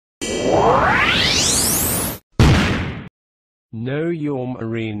Know your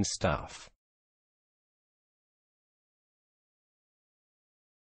marine stuff.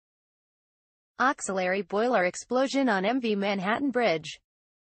 Auxiliary boiler explosion on MV Manhattan Bridge.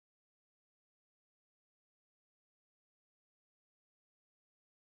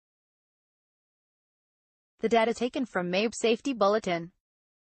 The data taken from MABE Safety Bulletin.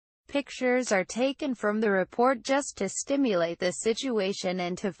 Pictures are taken from the report just to stimulate the situation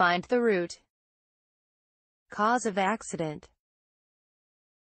and to find the root cause of accident.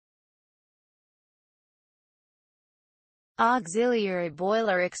 Auxiliary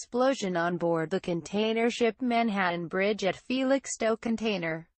boiler explosion on board the container ship Manhattan Bridge at Felixstowe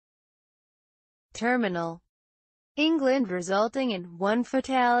Container Terminal, England, resulting in 1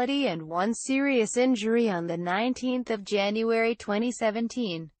 fatality and 1 serious injury on the 19th of January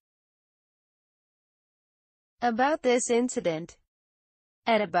 2017. About this incident.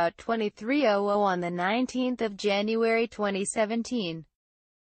 At about 23:00 on the 19th of January 2017,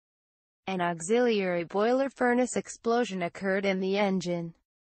 an auxiliary boiler furnace explosion occurred in the engine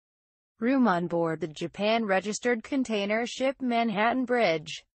room on board the Japan-registered container ship Manhattan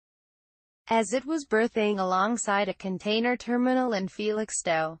Bridge, as it was berthing alongside a container terminal in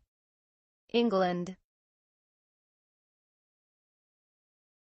Felixstowe, England.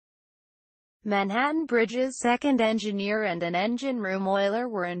 Manhattan Bridge's second engineer and an engine room oiler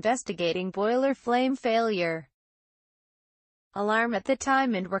were investigating boiler flame failure alarm at the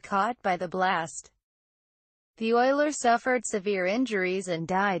time and were caught by the blast. The oiler suffered severe injuries and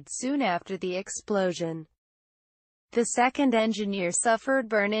died soon after the explosion. The second engineer suffered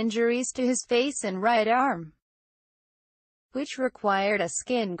burn injuries to his face and right arm, which required a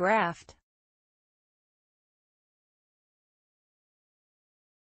skin graft.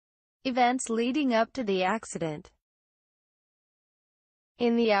 Events leading up to the accident.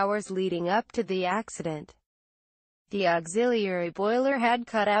 In the hours leading up to the accident, the auxiliary boiler had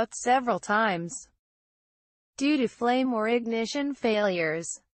cut out several times due to flame or ignition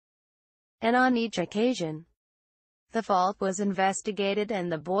failures, and on each occasion, the fault was investigated and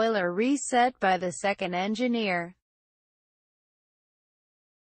the boiler reset by the second engineer.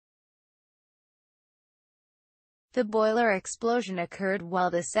 The boiler explosion occurred while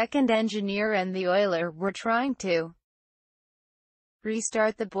the second engineer and the oiler were trying to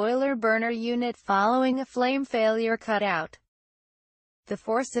restart the boiler burner unit following a flame failure cutout. The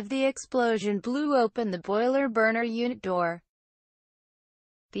force of the explosion blew open the boiler burner unit door.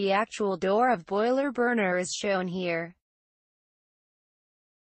 The actual door of boiler burner is shown here.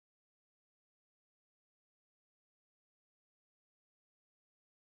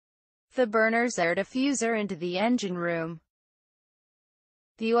 The burner's air diffuser into the engine room.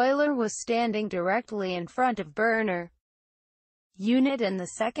 The oiler was standing directly in front of burner unit and the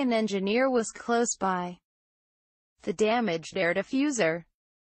second engineer was close by the damaged air diffuser.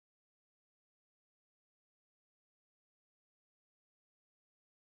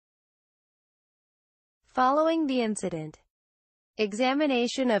 Following the incident,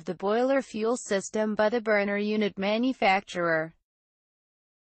 examination of the boiler fuel system by the burner unit manufacturer.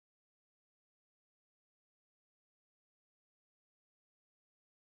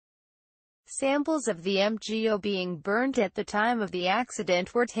 Samples of the MGO being burnt at the time of the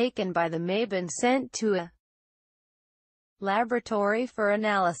accident were taken by the MABE and sent to a laboratory for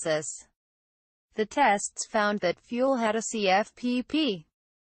analysis. The tests found that fuel had a CFPP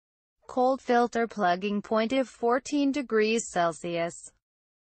cold filter plugging point of 14 degrees Celsius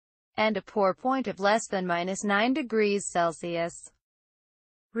and a pour point of less than -9 degrees Celsius,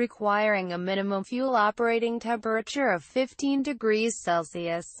 requiring a minimum fuel operating temperature of 15 degrees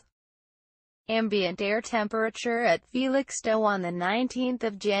Celsius. Ambient air temperature at Felixstowe on the 19th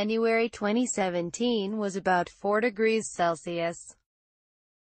of January 2017 was about 4 degrees Celsius,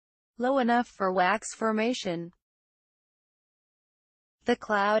 low enough for wax formation. The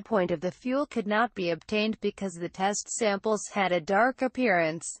cloud point of the fuel could not be obtained because the test samples had a dark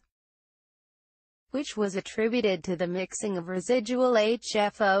appearance, which was attributed to the mixing of residual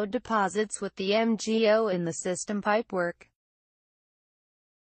HFO deposits with the MGO in the system pipework.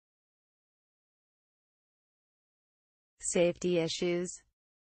 Safety issues.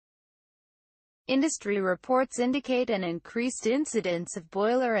 Industry reports indicate an increased incidence of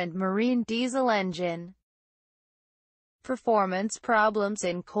boiler and marine diesel engine performance problems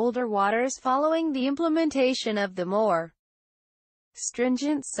in colder waters following the implementation of the more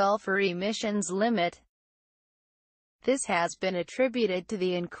stringent sulfur emissions limit. This has been attributed to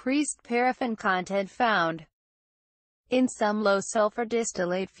the increased paraffin content found in some low-sulfur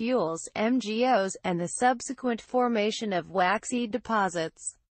distillate fuels, MGOs, and the subsequent formation of waxy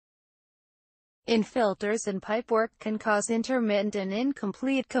deposits. in filters and pipework can cause intermittent and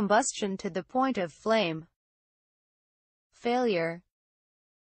incomplete combustion to the point of flame failure.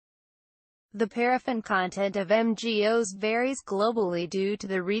 The paraffin content of MGOs varies globally due to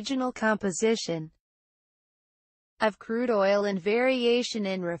the regional composition of crude oil and variation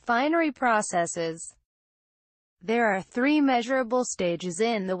in refinery processes. There are 3 measurable stages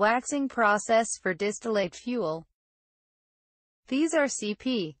in the waxing process for distillate fuel. These are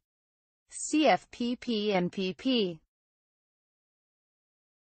CP, CFPP and PP.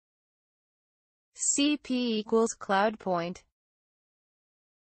 CP equals cloud point.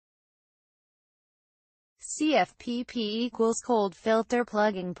 CFPP equals cold filter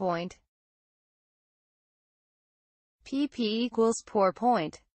plugging point. PP equals pour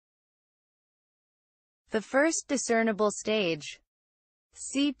point. The first discernible stage,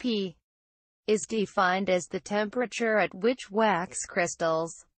 CP, is defined as the temperature at which wax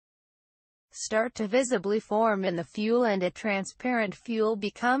crystals start to visibly form in the fuel and a transparent fuel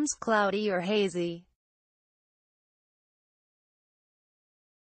becomes cloudy or hazy.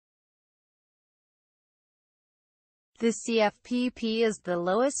 The CFPP is the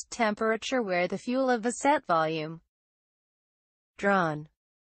lowest temperature where the fuel of a set volume, drawn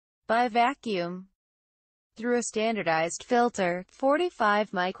by vacuum through a standardized filter,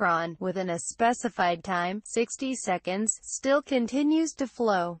 45 micron, within a specified time, 60 seconds, still continues to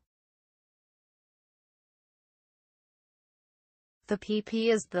flow. The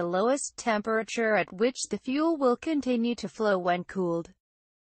PP is the lowest temperature at which the fuel will continue to flow when cooled.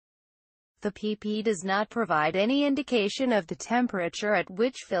 The PP does not provide any indication of the temperature at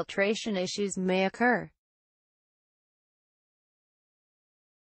which filtration issues may occur.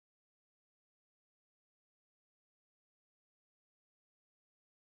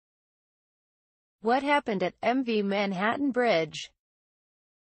 What happened at MV Manhattan Bridge?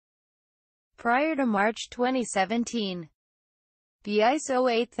 Prior to March 2017, the ISO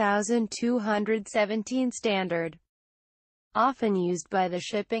 8217 standard, often used by the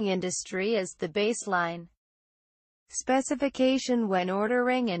shipping industry as the baseline specification when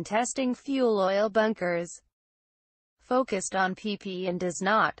ordering and testing fuel oil bunkers, focused on PP and does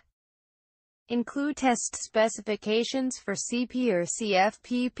not include test specifications for CP or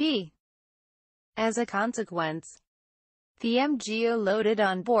CFPP. As a consequence, the MGO loaded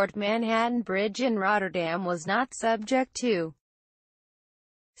on board Manhattan Bridge in Rotterdam was not subject to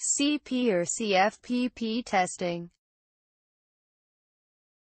CP or CFPP testing.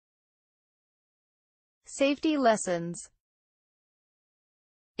 Safety lessons.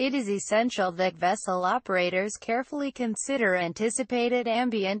 It is essential that vessel operators carefully consider anticipated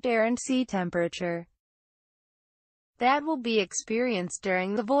ambient air and sea temperature that will be experienced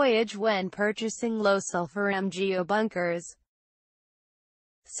during the voyage when purchasing low-sulfur MGO bunkers.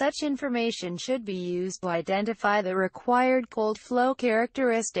 Such information should be used to identify the required cold flow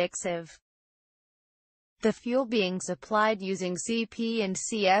characteristics of the fuel being supplied using CP and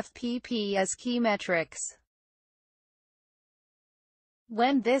CFPP as key metrics.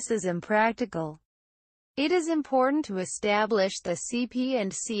 When this is impractical, it is important to establish the CP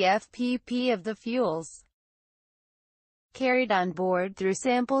and CFPP of the fuels carried on board through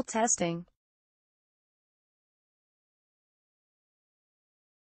sample testing.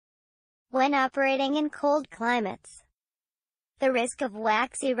 When operating in cold climates, the risk of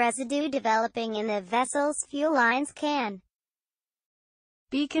waxy residue developing in the vessel's fuel lines can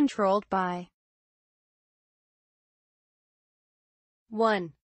be controlled by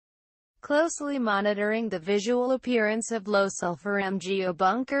 1. Closely monitoring the visual appearance of low-sulfur MGO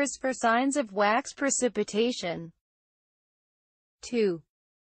bunkers for signs of wax precipitation. 2.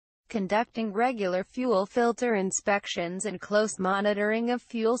 Conducting regular fuel filter inspections and close monitoring of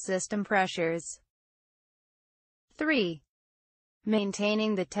fuel system pressures. 3.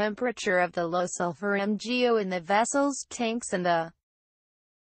 Maintaining the temperature of the low-sulfur MGO in the vessel's tanks and the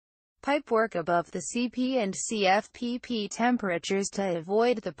pipework above the CP and CFPP temperatures to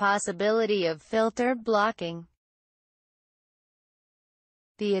avoid the possibility of filter blocking.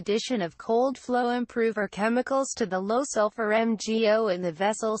 The addition of cold flow improver chemicals to the low-sulfur MGO in the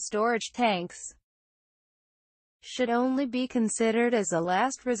vessel storage tanks should only be considered as a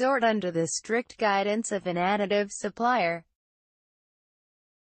last resort under the strict guidance of an additive supplier.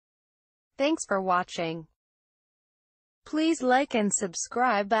 Thanks for watching. Please like and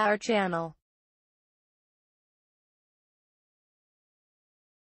subscribe our channel.